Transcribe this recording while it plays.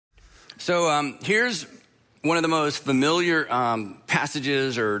Here's one of the most familiar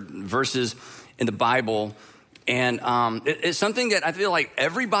passages or verses in the Bible. And it's something that I feel like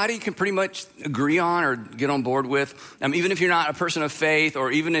everybody can pretty much agree on or get on board with. Even if you're not a person of faith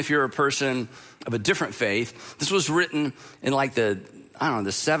or even if you're a person of a different faith. This was written in like the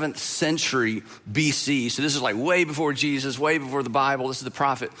 7th century BC. So this is like way before Jesus, way before the Bible. This is the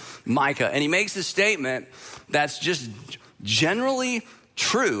prophet Micah. And he makes this statement that's just generally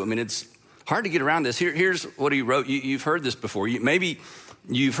true. It's hard to get around this. Here's what he wrote. You've heard this before. Maybe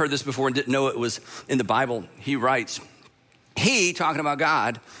you've heard this before and didn't know it was in the Bible. He writes, he, talking about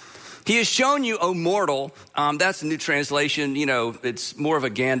God, he has shown you, O mortal. That's the new translation. It's more of a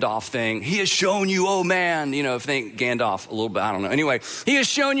Gandalf thing. He has shown you, O man. Think Gandalf a little bit. I don't know. Anyway, he has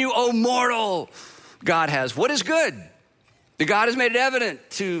shown you, O mortal. God has what is good. That God has made it evident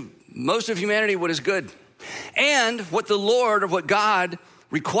to most of humanity what is good. And what the Lord or what God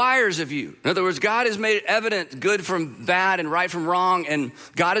requires of you. In other words, God has made it evident good from bad and right from wrong. And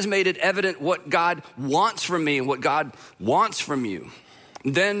God has made it evident what God wants from me and what God wants from you.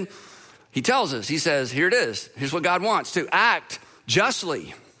 And then he tells us, he says, here it is. Here's what God wants: to act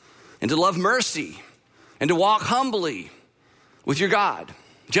justly and to love mercy and to walk humbly with your God.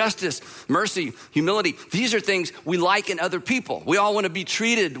 Justice, mercy, humility. These are things we like in other people. We all want to be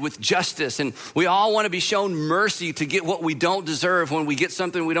treated with justice, and we all want to be shown mercy to get what we don't deserve. When we get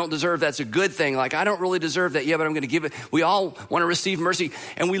something we don't deserve, that's a good thing. Like, I don't really deserve that, but I'm going to give it. We all want to receive mercy,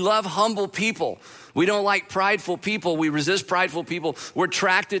 and we love humble people. We don't like prideful people. We resist prideful people. We're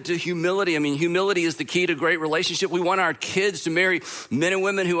attracted to humility. Humility is the key to great relationship. We want our kids to marry men and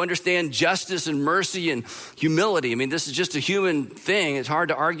women who understand justice and mercy and humility. This is just a human thing. It's hard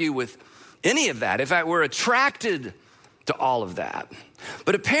to argue with any of that. In fact, we're attracted to all of that.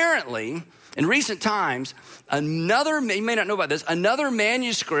 But apparently, in recent times, you may not know about this, another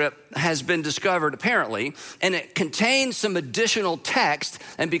manuscript has been discovered, apparently, and it contains some additional text.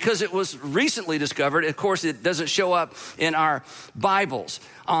 And because it was recently discovered, of course, it doesn't show up in our Bibles.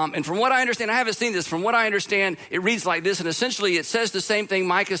 And from what I understand, I haven't seen this. From what I understand, it reads like this. And essentially, it says the same thing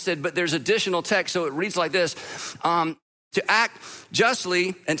Micah said, but there's additional text. So it reads like this. To act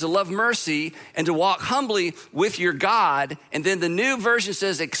justly and to love mercy and to walk humbly with your God. And then the new version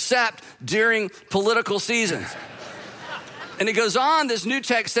says, except during political seasons. And it goes on, this new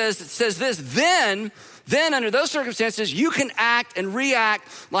text says this, then under those circumstances, you can act and react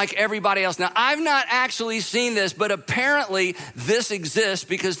like everybody else. Now, I've not actually seen this, but apparently this exists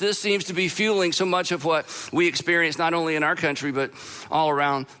because this seems to be fueling so much of what we experience, not only in our country, but all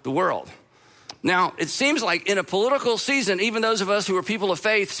around the world. Now, it seems like in a political season, even those of us who are people of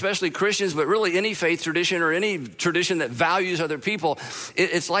faith, especially Christians, but really any faith tradition or any tradition that values other people,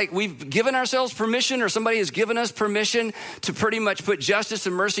 it's like we've given ourselves permission, or somebody has given us permission to pretty much put justice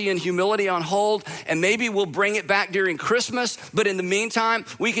and mercy and humility on hold, and maybe we'll bring it back during Christmas, but in the meantime,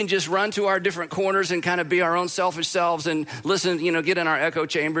 we can just run to our different corners and kind of be our own selfish selves and listen, get in our echo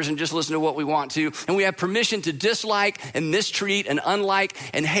chambers and just listen to what we want to, and we have permission to dislike and mistreat and unlike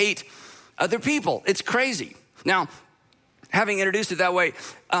and hate other people. It's crazy. Now, having introduced it that way,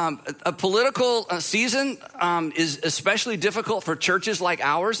 a political season is especially difficult for churches like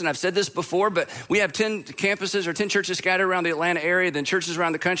ours. And I've said this before, but we have 10 campuses or 10 churches scattered around the Atlanta area, then churches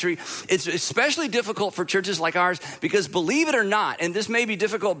around the country. It's especially difficult for churches like ours because, believe it or not, and this may be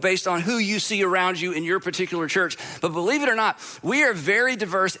difficult based on who you see around you in your particular church, but believe it or not, we are very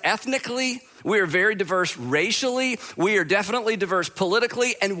diverse ethnically. We are very diverse racially. We are definitely diverse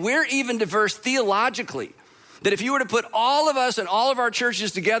politically, and we're even diverse theologically. That if you were to put all of us and all of our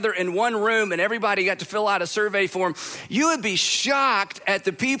churches together in one room and everybody got to fill out a survey form, you would be shocked at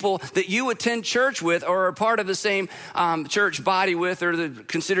the people that you attend church with or are part of the same church body with, or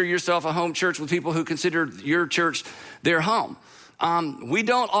consider yourself a home church with people who consider your church their home. We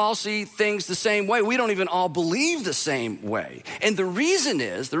don't all see things the same way. We don't even all believe the same way. And the reason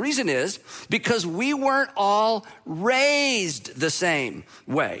is because we weren't all raised the same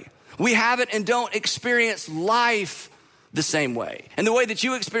way. We haven't and don't experience life the same way. And the way that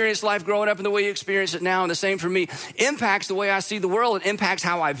you experience life growing up and the way you experience it now, and the same for me, impacts the way I see the world. It impacts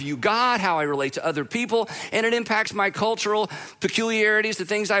how I view God, how I relate to other people, and it impacts my cultural peculiarities, the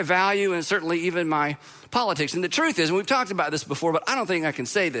things I value, and certainly even my politics. And the truth is, and we've talked about this before, but I don't think I can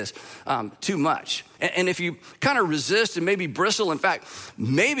say this too much, And if you kind of resist and maybe bristle, in fact,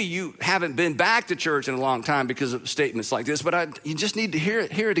 maybe you haven't been back to church in a long time because of statements like this, but you just need to hear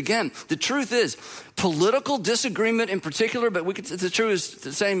it again. The truth is, political disagreement in particular, but the truth is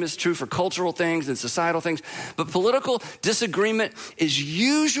the same is true for cultural things and societal things, but political disagreement is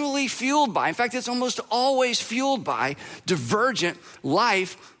usually fueled by, in fact, it's almost always fueled by divergent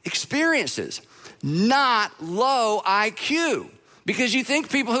life experiences, not low IQ. Because you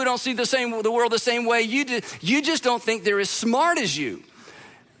think people who don't see the world the same way you do, you just don't think they're as smart as you.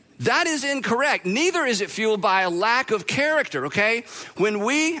 That is incorrect. Neither is it fueled by a lack of character, okay?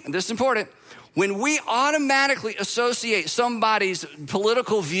 And this is important, when we automatically associate somebody's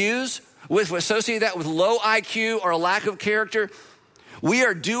political views associate that with low IQ or a lack of character, we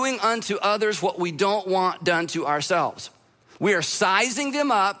are doing unto others what we don't want done to ourselves. We are sizing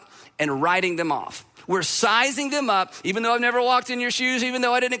them up and writing them off. We're sizing them up, even though I've never walked in your shoes, even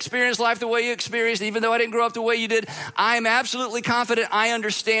though I didn't experience life the way you experienced, even though I didn't grow up the way you did. I am absolutely confident I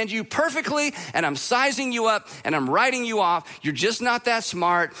understand you perfectly, and I'm sizing you up, and I'm writing you off. You're just not that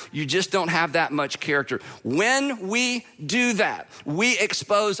smart. You just don't have that much character. When we do that, we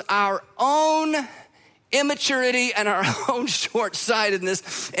expose our own immaturity and our own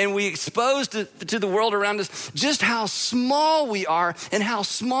short-sightedness, and we expose to the world around us just how small we are and how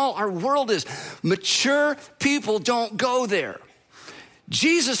small our world is. Mature people don't go there.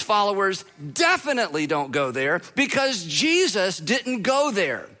 Jesus followers definitely don't go there because Jesus didn't go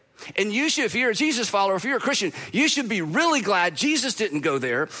there. And you should, if you're a Jesus follower, if you're a Christian, you should be really glad Jesus didn't go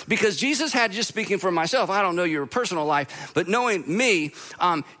there, because Jesus had, just speaking for myself, I don't know your personal life, but knowing me,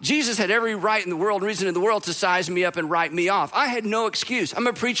 Jesus had every right in the world, reason in the world to size me up and write me off. I had no excuse. I'm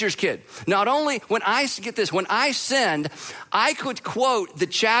a preacher's kid. Not only when I sinned, I could quote the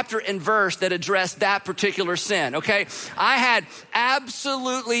chapter and verse that addressed that particular sin, okay? I had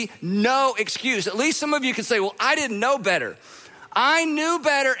absolutely no excuse. At least some of you could say, well, I didn't know better. I knew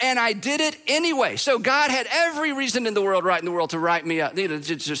better and I did it anyway. So God had every reason in the world, right in the world, to write me up,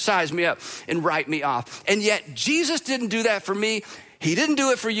 to size me up and write me off. And yet Jesus didn't do that for me. He didn't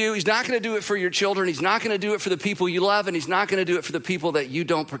do it for you. He's not going to do it for your children. He's not going to do it for the people you love. And he's not going to do it for the people that you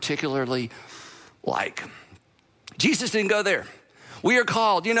don't particularly like. Jesus didn't go there. We are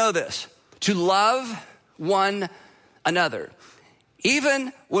called, you know this, to love one another,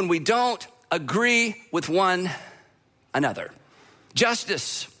 even when we don't agree with one another.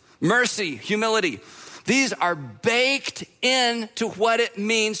 Justice, mercy, humility. These are baked into what it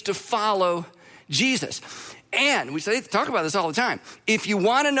means to follow Jesus. And we talk about this all the time. If you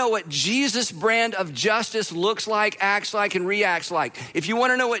want to know what Jesus' brand of justice looks like, acts like, and reacts like, if you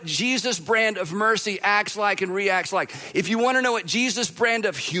want to know what Jesus' brand of mercy acts like and reacts like, if you want to know what Jesus' brand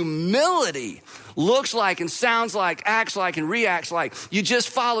of humility looks like and sounds like, acts like, and reacts like, you just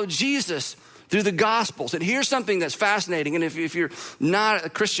follow Jesus through the Gospels. And here's something that's fascinating. And if you're not a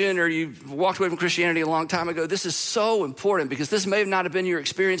Christian or you've walked away from Christianity a long time ago, this is so important because this may not have been your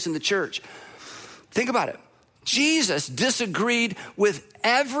experience in the church. Think about it. Jesus disagreed with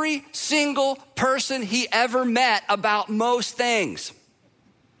every single person he ever met about most things.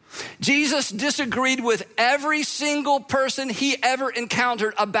 Jesus disagreed with every single person he ever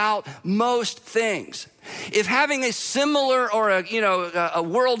encountered about most things. If having a similar or a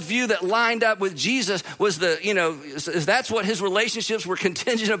worldview that lined up with Jesus was if that's what his relationships were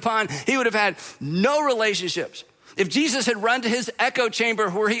contingent upon, he would have had no relationships. If Jesus had run to his echo chamber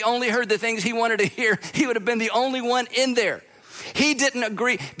where he only heard the things he wanted to hear, he would have been the only one in there. He didn't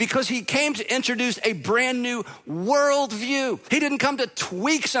agree because he came to introduce a brand new worldview. He didn't come to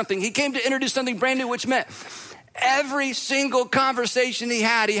tweak something. He came to introduce something brand new, which meant every single conversation he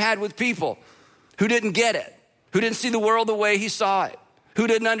had with people who didn't get it, who didn't see the world the way he saw it, who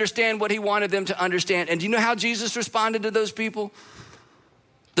didn't understand what he wanted them to understand. And do you know how Jesus responded to those people?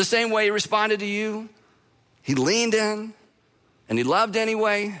 The same way he responded to you. He leaned in and he loved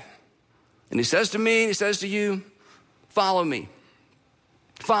anyway. And he says to me, he says to you, follow me.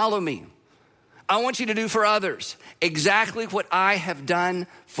 Follow me. I want you to do for others exactly what I have done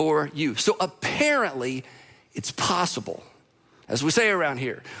for you. So apparently it's possible. As we say around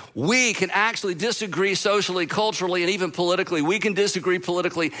here, we can actually disagree socially, culturally, and even politically. We can disagree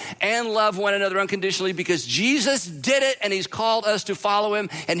politically and love one another unconditionally because Jesus did it and he's called us to follow him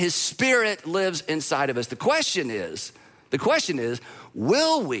and his spirit lives inside of us. The question is,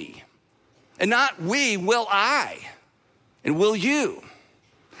 will we? And not we, will I? And will you?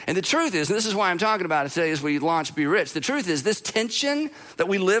 And the truth is, and this is why I'm talking about it today as we launch Be Rich, the truth is this tension that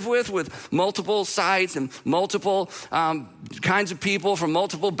we live with multiple sites and multiple kinds of people from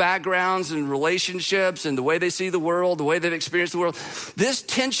multiple backgrounds and relationships and the way they see the world, the way they've experienced the world, this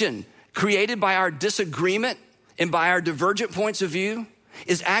tension created by our disagreement and by our divergent points of view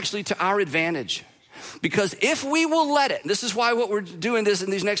is actually to our advantage. Because if we will let it, this is why what we're doing this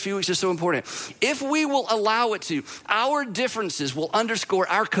in these next few weeks is so important. If we will allow it to, our differences will underscore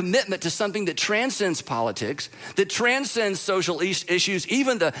our commitment to something that transcends politics, that transcends social issues,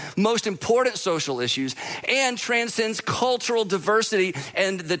 even the most important social issues, and transcends cultural diversity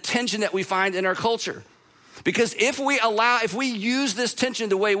and the tension that we find in our culture. Because if we use this tension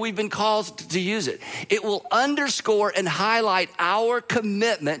the way we've been called to use it, it will underscore and highlight our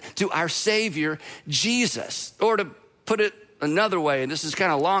commitment to our Savior, Jesus. Or to put it another way, and this is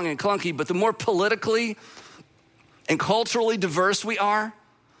kind of long and clunky, but the more politically and culturally diverse we are,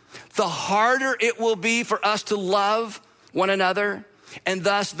 the harder it will be for us to love one another, and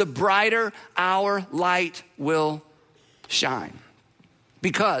thus the brighter our light will shine.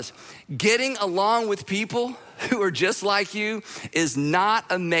 Because getting along with people who are just like you is not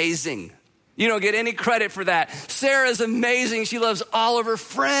amazing. You don't get any credit for that. Sarah's amazing. She loves all of her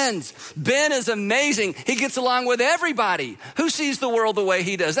friends. Ben is amazing. He gets along with everybody. Who sees the world the way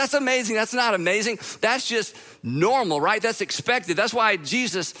he does? That's amazing. That's not amazing. That's just normal, right? That's expected. That's why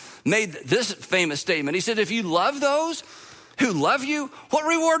Jesus made this famous statement. He said, if you love those who love you, what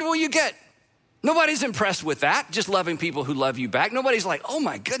reward will you get? Nobody's impressed with that, just loving people who love you back. Nobody's like, oh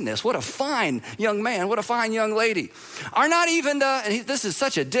my goodness, what a fine young man, what a fine young lady. Are not even this is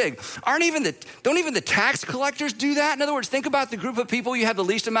such a dig, don't even the tax collectors do that? In other words, think about the group of people you have the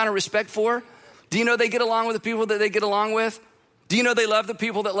least amount of respect for. Do you know they get along with the people that they get along with? Do you know they love the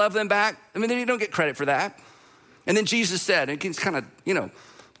people that love them back? I mean, they don't get credit for that. And then Jesus said, and it's kind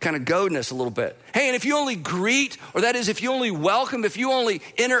of goading us a little bit. Hey, and if you only greet, or that is if you only welcome, if you only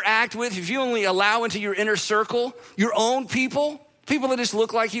interact with, if you only allow into your inner circle, your own people that just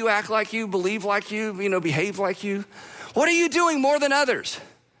look like you, act like you, believe like you, behave like you, what are you doing more than others?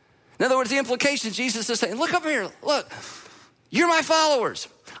 In other words, the implication, Jesus is saying, look up here, look, you're my followers.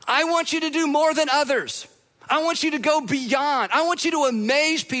 I want you to do more than others. I want you to go beyond. I want you to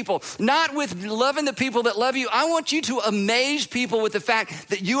amaze people, not with loving the people that love you. I want you to amaze people with the fact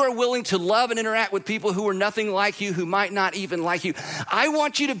that you are willing to love and interact with people who are nothing like you, who might not even like you. I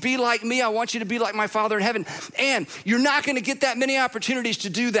want you to be like me. I want you to be like my Father in heaven. And you're not going to get that many opportunities to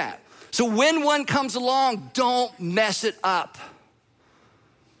do that. So when one comes along, don't mess it up.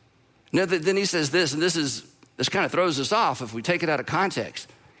 Now, then he says this, and this kind of throws us off if we take it out of context.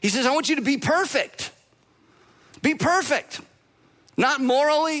 He says, I want you to be perfect. Be perfect. Not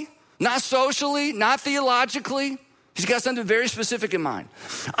morally, not socially, not theologically. He's got something very specific in mind.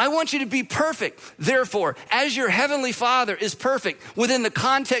 I want you to be perfect. Therefore, as your heavenly Father is perfect within the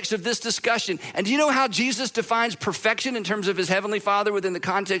context of this discussion. And do you know how Jesus defines perfection in terms of his heavenly Father within the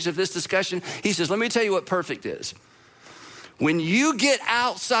context of this discussion? He says, let me tell you what perfect is. When you get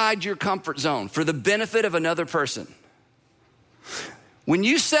outside your comfort zone for the benefit of another person, when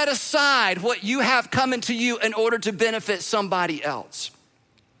you set aside what you have coming to you in order to benefit somebody else,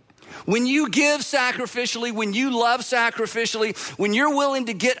 when you give sacrificially, when you love sacrificially, when you're willing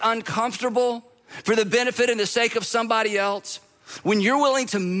to get uncomfortable for the benefit and the sake of somebody else, when you're willing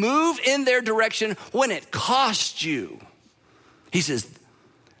to move in their direction when it costs you, he says,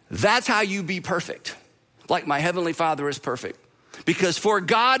 that's how you be perfect, like my heavenly Father is perfect. Because for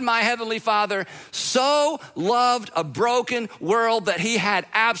God, my heavenly Father, so loved a broken world that he had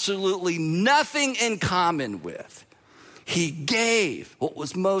absolutely nothing in common with. He gave what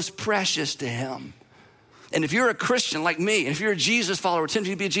was most precious to him. And if you're a Christian like me, and if you're a Jesus follower,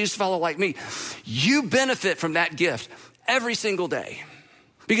 attempting to be a Jesus follower like me, you benefit from that gift every single day.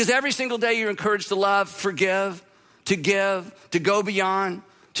 Because every single day you're encouraged to love, forgive, to give, to go beyond,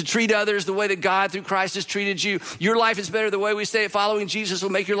 to treat others the way that God through Christ has treated you. Your life is better the way we say it. Following Jesus will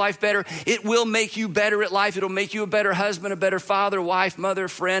make your life better. It will make you better at life. It'll make you a better husband, a better father, wife, mother,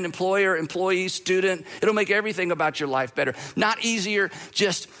 friend, employer, employee, student. It'll make everything about your life better. Not easier,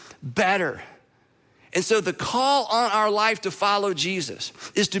 just better. And so the call on our life to follow Jesus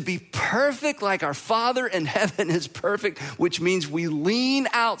is to be perfect like our Father in heaven is perfect, which means we lean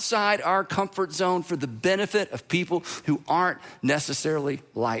outside our comfort zone for the benefit of people who aren't necessarily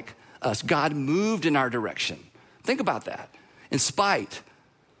like us. God moved in our direction. Think about that, in spite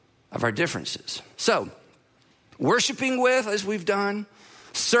of our differences. So, worshiping with, as we've done,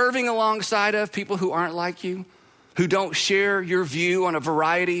 serving alongside of people who aren't like you, who don't share your view on a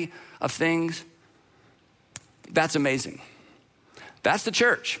variety of things. That's amazing. That's the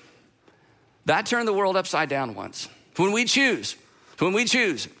church. That turned the world upside down once. When we choose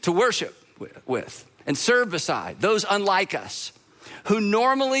to worship with and serve beside those unlike us, who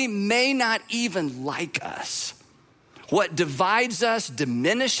normally may not even like us, what divides us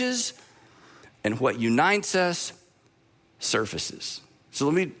diminishes and what unites us surfaces. So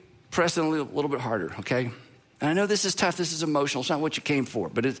let me press in a little bit harder, okay? And I know this is tough, this is emotional, it's not what you came for,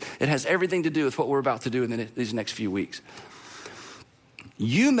 but it has everything to do with what we're about to do in these next few weeks.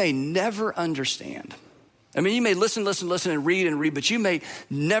 You may never understand. I mean, you may listen and read, but you may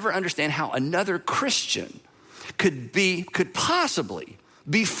never understand how another Christian could possibly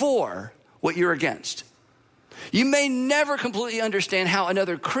be for what you're against. You may never completely understand how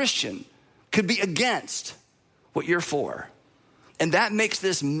another Christian could be against what you're for. And that makes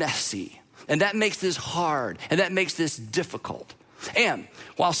this messy, and that makes this hard, and that makes this difficult. And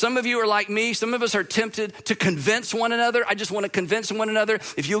while some of you are like me, some of us are tempted to convince one another. I just want to convince one another.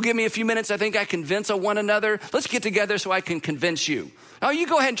 If you'll give me a few minutes, I think I convince one another. Let's get together so I can convince you. Oh, you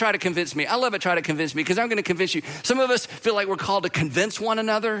go ahead and try to convince me. I love it, try to convince me, because I'm going to convince you. Some of us feel like we're called to convince one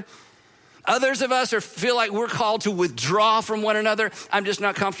another. Others of us feel like we're called to withdraw from one another. I'm just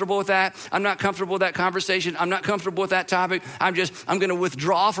not comfortable with that. I'm not comfortable with that conversation. I'm not comfortable with that topic. I'm going to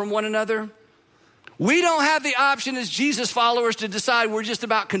withdraw from one another. We don't have the option as Jesus followers to decide we're just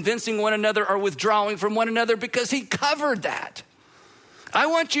about convincing one another or withdrawing from one another, because he covered that. I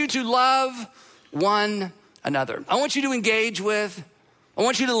want you to love one another. I want you to engage with. I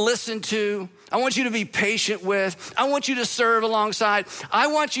want you to listen to. I want you to be patient with. I want you to serve alongside. I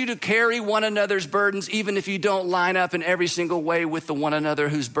want you to carry one another's burdens, even if you don't line up in every single way with the one another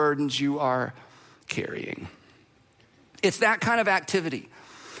whose burdens you are carrying. It's that kind of activity.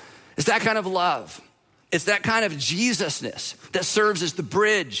 It's that kind of love. It's that kind of Jesusness that serves as the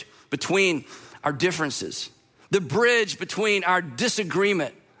bridge between our differences, the bridge between our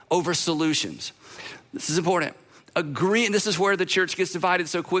disagreement over solutions. This is important. This is where the church gets divided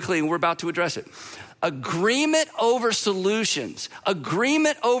so quickly, and we're about to address it. Agreement over solutions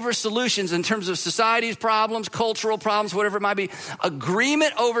in terms of society's problems, cultural problems, whatever it might be.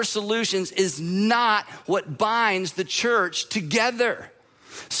 Agreement over solutions is not what binds the church together.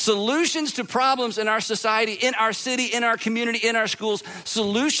 Solutions to problems in our society, in our city, in our community, in our schools,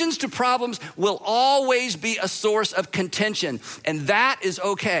 solutions to problems will always be a source of contention, and that is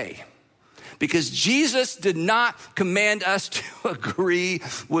okay. Because Jesus did not command us to agree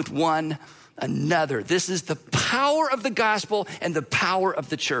with one another. This is the power of the gospel and the power of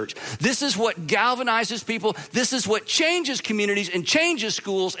the church. This is what galvanizes people. This is what changes communities and changes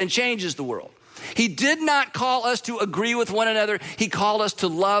schools and changes the world. He did not call us to agree with one another. He called us to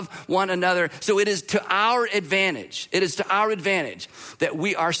love one another. So it is to our advantage. It is to our advantage that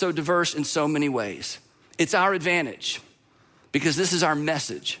we are so diverse in so many ways. It's our advantage because this is our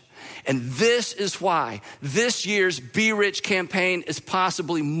message. And this is why this year's Be Rich campaign is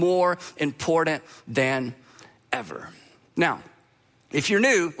possibly more important than ever. Now, if you're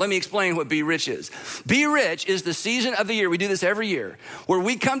new, let me explain what Be Rich is. Be Rich is the season of the year, we do this every year, where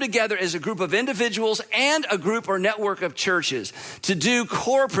we come together as a group of individuals and a group or network of churches to do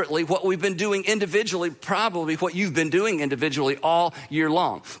corporately what we've been doing individually, probably what you've been doing individually all year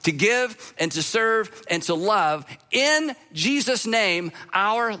long. To give and to serve and to love in Jesus' name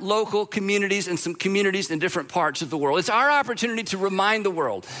our local communities and some communities in different parts of the world. It's our opportunity to remind the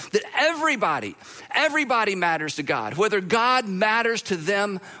world that everybody matters to God, whether God matters to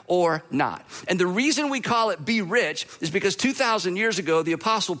them or not. And the reason we call it Be Rich is because 2,000 years ago, the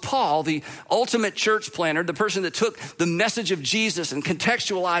Apostle Paul, the ultimate church planner, the person that took the message of Jesus and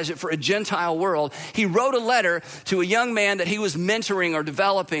contextualized it for a Gentile world, he wrote a letter to a young man that he was mentoring or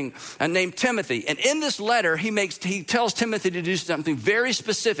developing named Timothy. And in this letter, he tells Timothy to do something very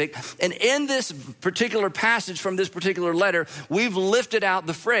specific. And in this particular passage from this particular letter, we've lifted out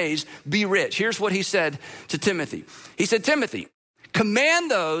the phrase, be rich. Here's what he said to Timothy. He said, Timothy, command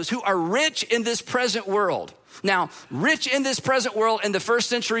those who are rich in this present world. Now, rich in this present world in the first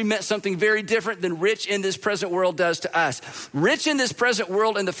century meant something very different than rich in this present world does to us. Rich in this present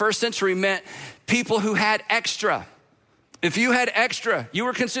world in the first century meant people who had extra. If you had extra, you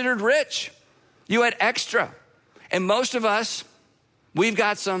were considered rich. You had extra. And most of us, we've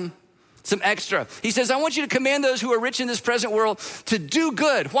got some extra. He says, I want you to command those who are rich in this present world to do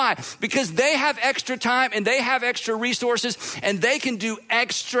good. Why? Because they have extra time and they have extra resources and they can do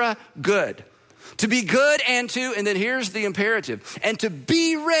extra good. To be good and then here's the imperative, and to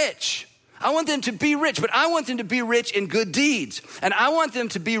be rich. I want them to be rich, but I want them to be rich in good deeds. And I want them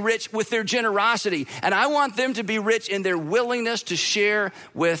to be rich with their generosity. And I want them to be rich in their willingness to share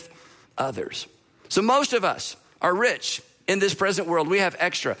with others. So most of us are rich in this present world. We have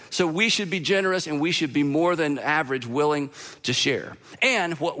extra. So we should be generous and we should be more than average willing to share.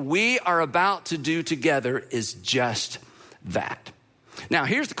 And what we are about to do together is just that. Now,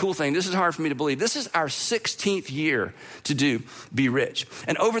 here's the cool thing. This is hard for me to believe. This is our 16th year to do Be Rich.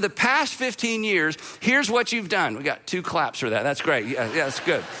 And over the past 15 years, here's what you've done. We got 2 claps for that. That's great. Yeah, that's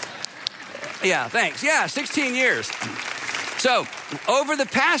good. Yeah, thanks. Yeah, 16 years. So over the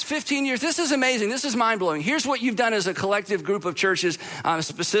past 15 years, this is amazing. This is mind-blowing. Here's what you've done as a collective group of churches,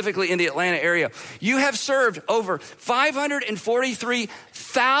 specifically in the Atlanta area. You have served over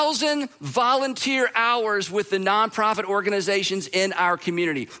 543,000 volunteer hours with the nonprofit organizations in our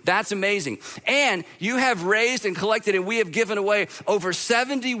community. That's amazing. And you have raised and collected, and we have given away over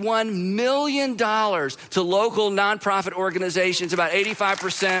 $71 million to local nonprofit organizations, about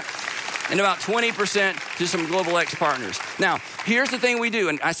 85%. And about 20% to some Global X partners. Now, here's the thing we do,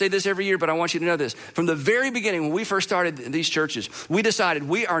 and I say this every year, but I want you to know this. From the very beginning, when we first started these churches, we decided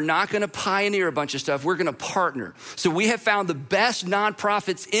we are not gonna pioneer a bunch of stuff, we're gonna partner. So we have found the best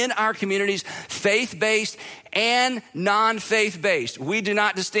nonprofits in our communities, faith-based and non-faith-based. We do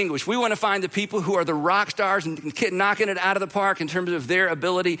not distinguish. We wanna find the people who are the rock stars and knocking it out of the park in terms of their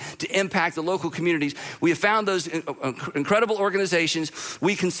ability to impact the local communities. We have found those incredible organizations.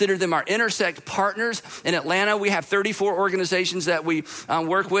 We consider them our Intersect partners. In Atlanta, we have 34 organizations that we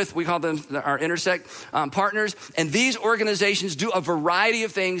work with. We call them our Intersect partners. And these organizations do a variety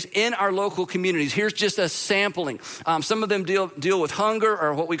of things in our local communities. Here's just a sampling. Some of them deal with hunger,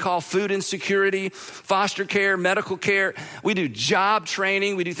 or what we call food insecurity, foster care, medical care. We do job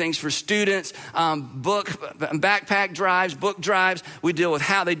training. We do things for students, backpack drives, book drives. They deal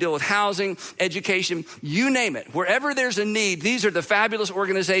with housing, education, you name it. Wherever there's a need, these are the fabulous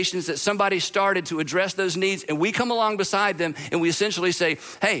organizations that somebody started to address those needs, and we come along beside them and we essentially say,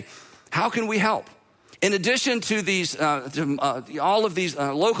 hey, how can we help? In addition to these, all of these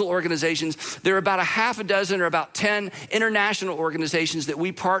local organizations, there are about a half a dozen or about 10 international organizations that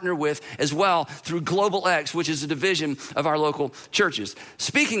we partner with as well through Global X, which is a division of our local churches.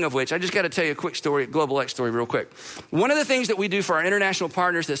 Speaking of which, I just got to tell you a quick story, Global X story real quick. One of the things that we do for our international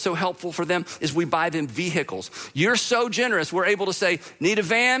partners that's so helpful for them is we buy them vehicles. You're so generous, we're able to say, need a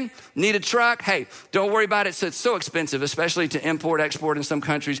van, need a truck? Hey, don't worry about it. So it's so expensive, especially to import, export in some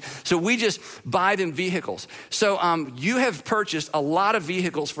countries. So we just buy them vehicles. So you have purchased a lot of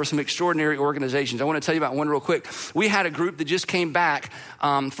vehicles for some extraordinary organizations. I want to tell you about one real quick. We had a group that just came back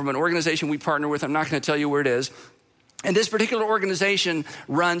from an organization we partner with. I'm not going to tell you where it is. And this particular organization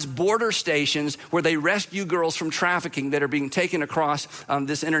runs border stations where they rescue girls from trafficking that are being taken across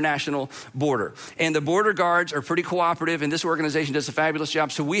this international border. And the border guards are pretty cooperative, and this organization does a fabulous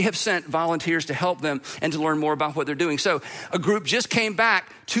job. So we have sent volunteers to help them and to learn more about what they're doing. So a group just came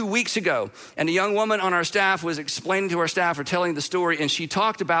back 2 weeks ago, and a young woman on our staff was explaining to our staff or telling the story, and she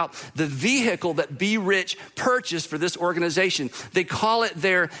talked about the vehicle that Be Rich purchased for this organization. They call it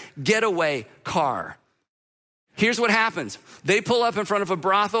their getaway car. Here's what happens. They pull up in front of a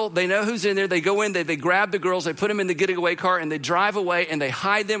brothel. They know who's in there. They go in, they grab the girls, they put them in the getaway car, and they drive away, and they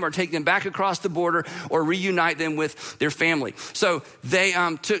hide them or take them back across the border or reunite them with their family. So they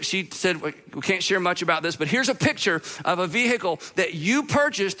she said, we can't share much about this, but here's a picture of a vehicle that you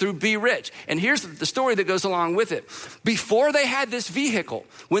purchased through Be Rich. And here's the story that goes along with it. Before they had this vehicle,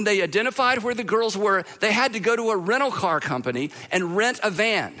 when they identified where the girls were, they had to go to a rental car company and rent a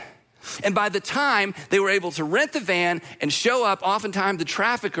van. And by the time they were able to rent the van and show up, oftentimes the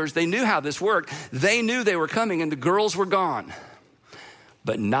traffickers, they knew how this worked. They knew they were coming and the girls were gone.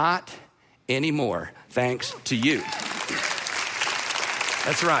 But not anymore, thanks to you.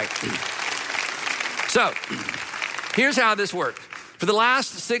 That's right. So here's how this worked. For the last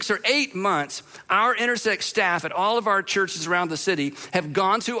 6 or 8 months, our Intersect staff at all of our churches around the city have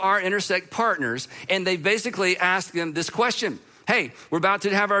gone to our Intersect partners, and they've basically asked them this question. Hey, we're about to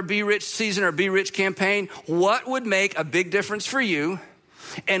have our Be Rich season, our Be Rich campaign. What would make a big difference for you?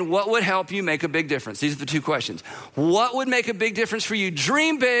 And what would help you make a big difference? These are the 2 questions. What would make a big difference for you?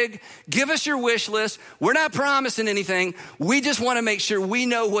 Dream big. Give us your wish list. We're not promising anything. We just want to make sure we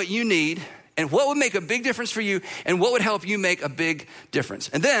know what you need and what would make a big difference for you and what would help you make a big difference.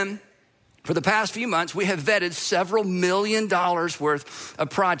 And then, for the past few months, we have vetted several $1 million worth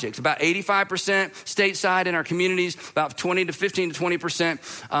of projects, about 85% stateside in our communities, about 15 to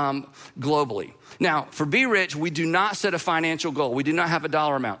 20% globally. Now, for Be Rich, we do not set a financial goal. We do not have a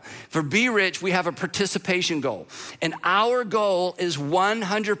dollar amount. For Be Rich, we have a participation goal. And our goal is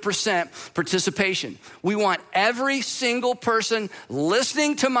 100% participation. We want every single person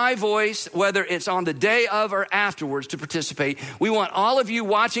listening to my voice, whether it's on the day of or afterwards, to participate. We want all of you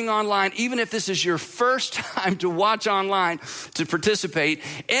watching online, even if this is your first time to watch online, to participate.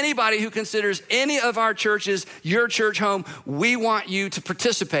 Anybody who considers any of our churches your church home, we want you to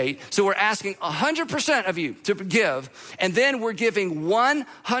participate. So we're asking 100% of you to give, and then we're giving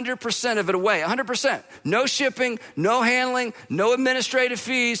 100% of it away, 100%. No shipping, no handling, no administrative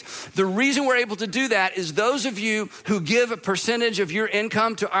fees. The reason we're able to do that is those of you who give a percentage of your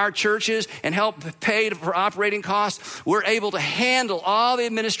income to our churches and help pay for operating costs, we're able to handle all the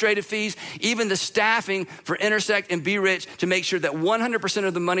administrative fees, even the staffing for Intersect and Be Rich, to make sure that 100%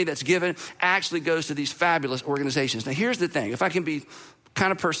 of the money that's given actually goes to these fabulous organizations. Now, here's the thing, if I can be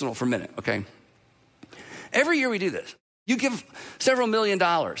kind of personal for a minute, okay? Every year we do this. You give several $1 million.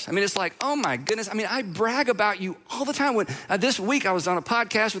 I mean, it's like, oh my goodness. I mean, I brag about you all the time. When this week I was on a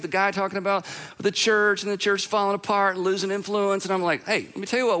podcast with a guy talking about the church and the church falling apart and losing influence. And I'm like, hey, let me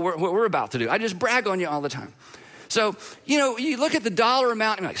tell you what we're about to do. I just brag on you all the time. So, you look at the dollar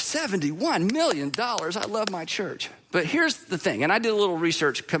amount and you're like, $71 million. I love my church. But here's the thing, and I did a little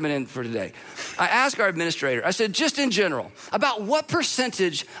research coming in for today. I asked our administrator, I said, just in general, about what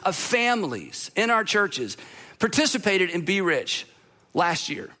percentage of families in our churches participated in Be Rich last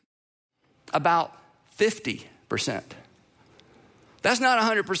year? About 50%. That's not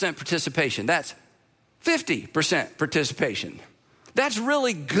 100% participation. That's 50% participation. That's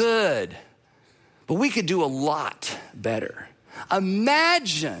really good, but we could do a lot better.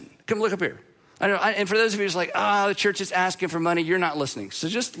 Imagine, come look up here. And for those of you who's like, the church is asking for money, you're not listening. So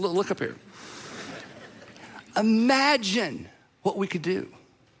just look up here. Imagine what we could do.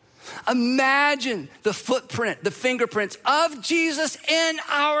 Imagine the footprint, the fingerprints of Jesus in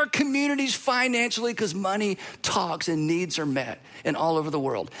our communities financially, because money talks and needs are met and all over the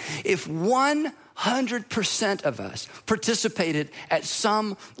world. If 100% of us participated at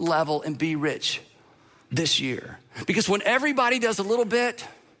some level in Be Rich this year, because when everybody does a little bit,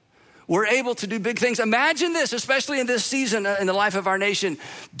 we're able to do big things. Imagine this, especially in this season in the life of our nation.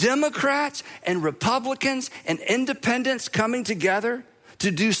 Democrats and Republicans and independents coming together to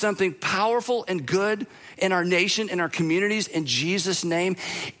do something powerful and good in our nation, in our communities, in Jesus' name.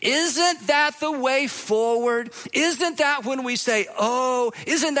 Isn't that the way forward? Isn't that when we say, oh,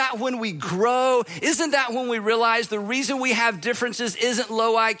 isn't that when we grow? Isn't that when we realize the reason we have differences isn't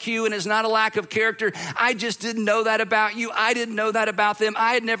low IQ and is not a lack of character? I just didn't know that about you. I didn't know that about them.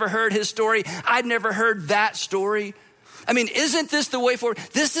 I had never heard his story. I'd never heard that story. I mean, isn't this the way forward?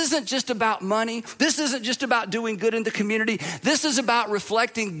 This isn't just about money. This isn't just about doing good in the community. This is about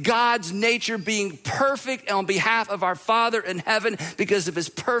reflecting God's nature, being perfect on behalf of our Father in heaven because of his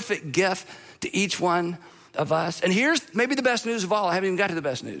perfect gift to each one of us. And here's maybe the best news of all. I haven't even got to the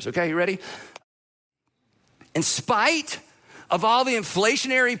best news. Okay, you ready? In spite of all the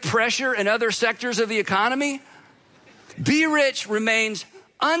inflationary pressure in other sectors of the economy, Be Rich remains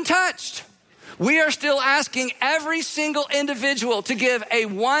untouched. We are still asking every single individual to give a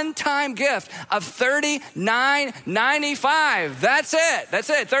one-time gift of $39.95. That's it,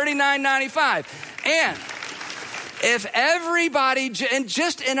 $39.95. And if everybody, and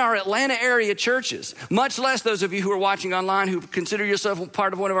just in our Atlanta area churches, much less those of you who are watching online who consider yourself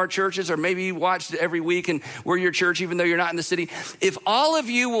part of one of our churches, or maybe you watch every week and we're your church even though you're not in the city, if all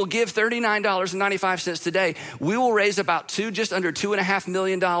of you will give $39.95 today, we will raise about just under $2.5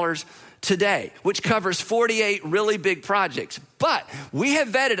 million today, which covers 48 really big projects. But we have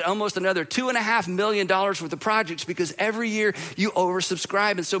vetted almost another $2.5 million worth of projects because every year you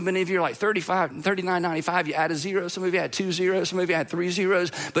oversubscribe. And so many of you are like $39.95, you add a zero. Some of you add 2 zeros, some of you add 3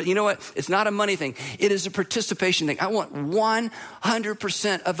 zeros. But you know what? It's not a money thing. It is a participation thing. I want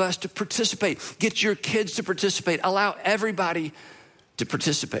 100% of us to participate. Get your kids to participate. Allow everybody to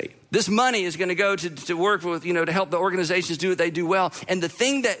participate. This money is going to go to work with, to help the organizations do what they do well. And the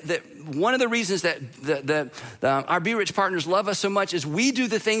thing that one of the reasons that our Be Rich partners love us so much is we do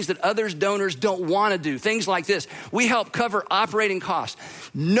the things that others donors don't want to do. Things like this. We help cover operating costs.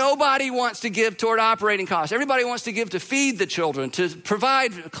 Nobody wants to give toward operating costs. Everybody wants to give to feed the children, to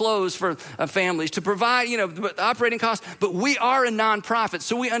provide clothes for families, to provide, operating costs. But we are a nonprofit,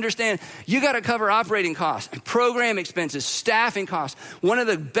 so we understand you got to cover operating costs, program expenses, staffing costs. One of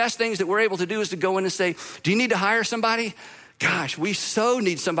the best things that we're able to do is to go in and say, do you need to hire somebody? Gosh, we so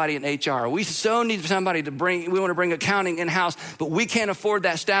need somebody in HR. We so need somebody we want to bring accounting in-house, but we can't afford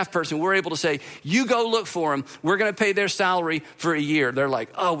that staff person. We're able to say, you go look for them. We're going to pay their salary for a year. They're like,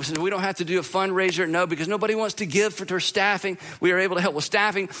 oh, so we don't have to do a fundraiser. No, because nobody wants to give for staffing. We are able to help with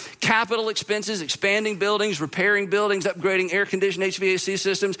staffing, capital expenses, expanding buildings, repairing buildings, upgrading air conditioned HVAC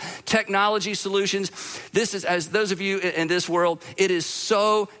systems, technology solutions. This is, as those of you in this world, it is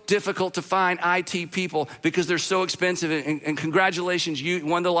so difficult to find IT people because they're so expensive and and congratulations, you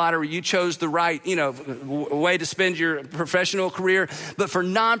won the lottery. You chose the right, way to spend your professional career. But for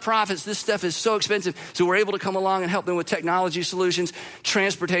nonprofits, this stuff is so expensive. So we're able to come along and help them with technology solutions,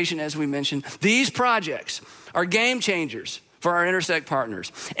 transportation, as we mentioned. These projects are game changers for our Intersect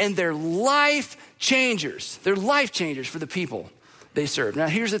partners. And they're life changers. They're life changers for the people they serve. Now,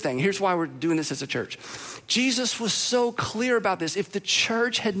 here's the thing. Here's why we're doing this as a church. Jesus was so clear about this. If the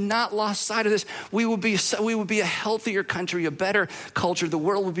church had not lost sight of this, we would be a healthier country, a better culture. The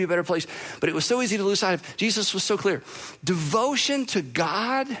world would be a better place. But it was so easy to lose sight of. Jesus was so clear. Devotion to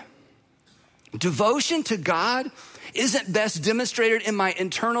God isn't best demonstrated in my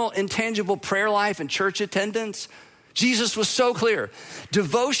internal, intangible prayer life and church attendance. Jesus was so clear.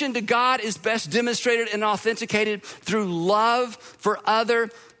 Devotion to God is best demonstrated and authenticated through love for other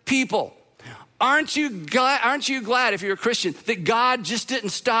people. Aren't you glad if you're a Christian that God just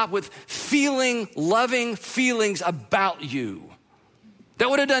didn't stop with loving feelings about you? That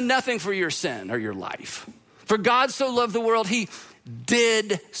would have done nothing for your sin or your life. For God so loved the world, he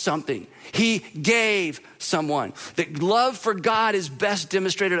did something. He gave someone. That love for God is best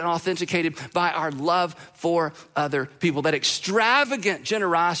demonstrated and authenticated by our love for other people. That extravagant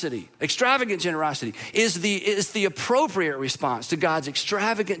generosity is the appropriate response to God's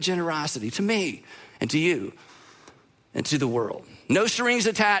extravagant generosity to me and to you and to the world. No strings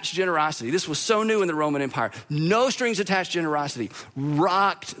attached generosity. This was so new in the Roman Empire. No strings attached generosity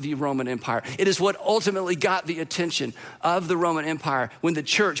rocked the Roman Empire. It is what ultimately got the attention of the Roman Empire when the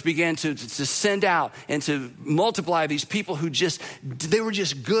church began to send out and to multiply these people who they were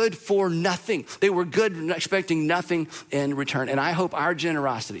just good for nothing. They were good expecting nothing in return. And I hope our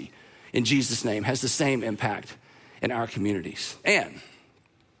generosity in Jesus' name has the same impact in our communities. And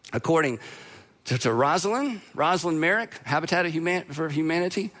according to Rosalind Merrick, Habitat for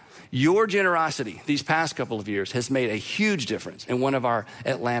Humanity, your generosity these past couple of years has made a huge difference in one of our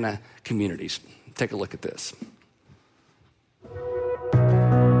Atlanta communities. Take a look at this.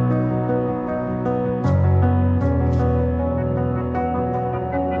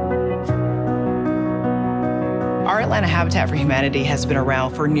 Our Atlanta Habitat for Humanity has been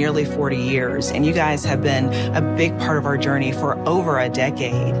around for nearly 40 years, and you guys have been a big part of our journey for over a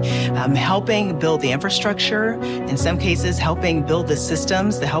decade, helping build the infrastructure, in some cases helping build the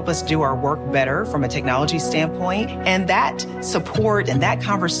systems that help us do our work better from a technology standpoint. And that support and that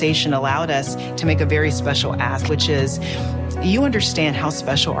conversation allowed us to make a very special ask, which is, you understand how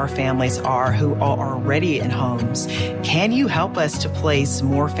special our families are who are already in homes. Can you help us to place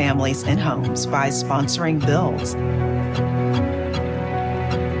more families in homes by sponsoring builds?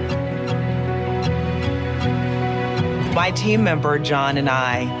 My team member, John, and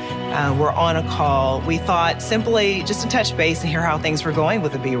I were on a call. We thought simply just to touch base and hear how things were going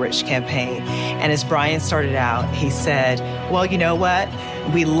with the Be Rich campaign. And as Brian started out, he said, well, you know what?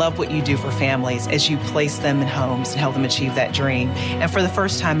 We love what you do for families as you place them in homes and help them achieve that dream. And for the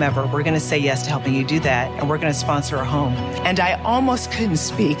first time ever, we're going to say yes to helping you do that. And we're going to sponsor a home. And I almost couldn't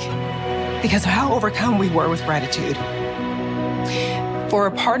speak because of how overcome we were with gratitude. For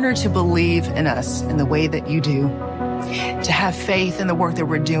a partner to believe in us in the way that you do, to have faith in the work that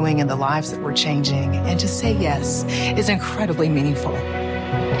we're doing and the lives that we're changing, and to say yes is incredibly meaningful.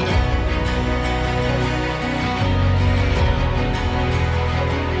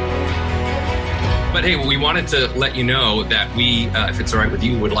 But hey, we wanted to let you know that we, if it's all right with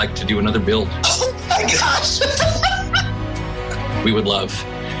you, would like to do another build. Oh my gosh. We would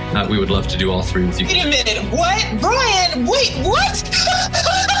love to do all three with you. Wait a minute. What? Brian, wait, what?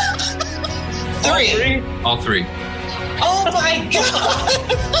 Three. All three. Oh my God.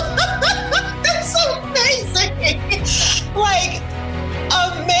 That's amazing. Like,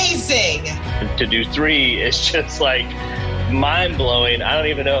 amazing. To do three is just like mind-blowing. I don't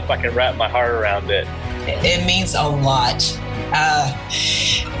even know if I can wrap my heart around it. It means a lot.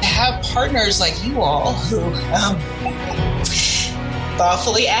 To have partners like you all who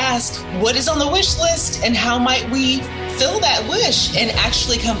thoughtfully ask, what is on the wish list and how might we fill that wish, and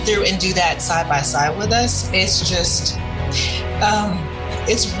actually come through and do that side by side with us. It's just,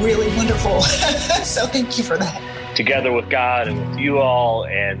 it's really wonderful. So thank you for that. Together with God and with you all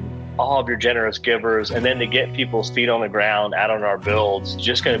and all of your generous givers, and then to get people's feet on the ground out on our builds,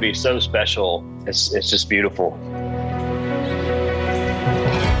 just going to be so special. It's just beautiful.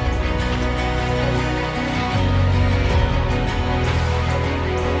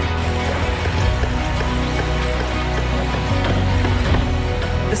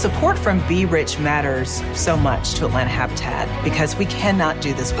 The support from Be Rich matters so much to Atlanta Habitat because we cannot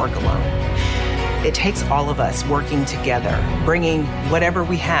do this work alone. It takes all of us working together, bringing whatever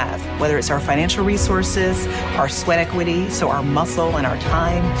we have, whether it's our financial resources, our sweat equity, so our muscle and our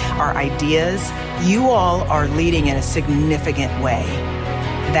time, our ideas. You all are leading in a significant way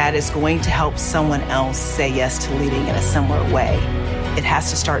that is going to help someone else say yes to leading in a similar way. It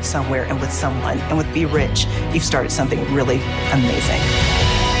has to start somewhere and with someone. And with Be Rich, you've started something really amazing.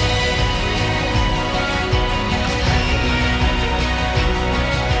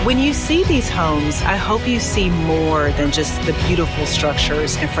 When you see these homes, I hope you see more than just the beautiful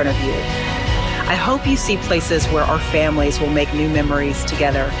structures in front of you. I hope you see places where our families will make new memories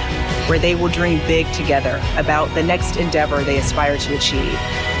together, where they will dream big together about the next endeavor they aspire to achieve.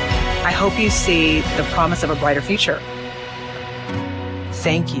 I hope you see the promise of a brighter future.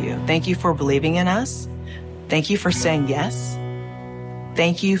 Thank you. Thank you for believing in us. Thank you for saying yes.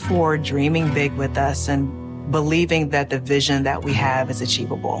 Thank you for dreaming big with us and believing that the vision that we have is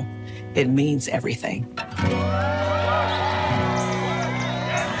achievable. It means everything.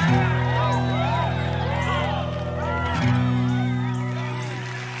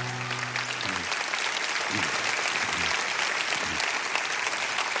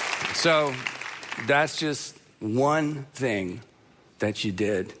 So that's just one thing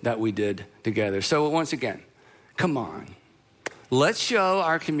that we did together. So once again, come on. Let's show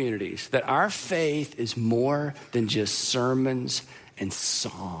our communities that our faith is more than just sermons and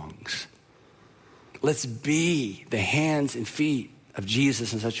songs. Let's be the hands and feet of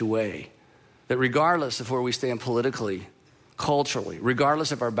Jesus in such a way that regardless of where we stand politically, culturally,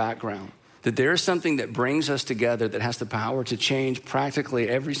 regardless of our background, that there is something that brings us together that has the power to change practically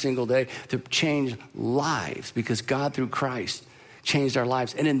every single day, to change lives, because God through Christ changed our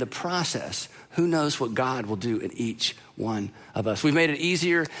lives. And in the process, who knows what God will do in each one of us. We've made it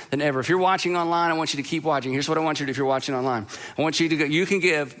easier than ever. If you're watching online, I want you to keep watching. Here's what I want you to do if you're watching online. I want you to go, you can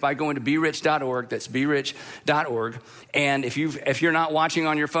give by going to berich.org. That's berich.org. And if you're not watching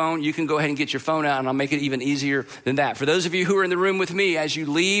on your phone, you can go ahead and get your phone out, and I'll make it even easier than that. For those of you who are in the room with me, as you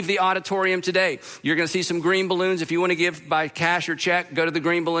leave the auditorium today, you're going to see some green balloons. If you want to give by cash or check, go to the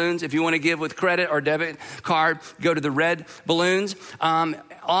green balloons. If you want to give with credit or debit card, go to the red balloons.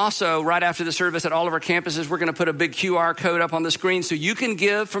 Also, right after the service at all of our campuses, we're going to put a big QR code up on the screen so you can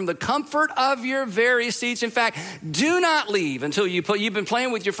give from the comfort of your very seats. In fact, do not leave until you've been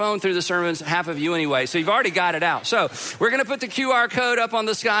playing with your phone through the sermons, half of you anyway, so you've already got it out. So we're going to put the QR code up on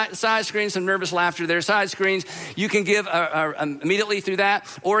the side screen, some nervous laughter there, side screens. You can give immediately through that.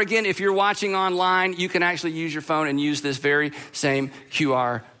 Or again, if you're watching online, you can actually use your phone and use this very same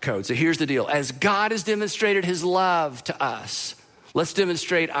QR code. So here's the deal. As God has demonstrated his love to us, let's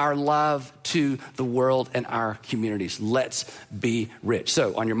demonstrate our love to the world and our communities. Let's be rich.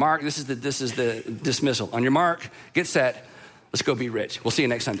 So on your mark, this is the dismissal. On your mark, get set. Let's go be rich. We'll see you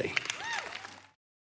next Sunday.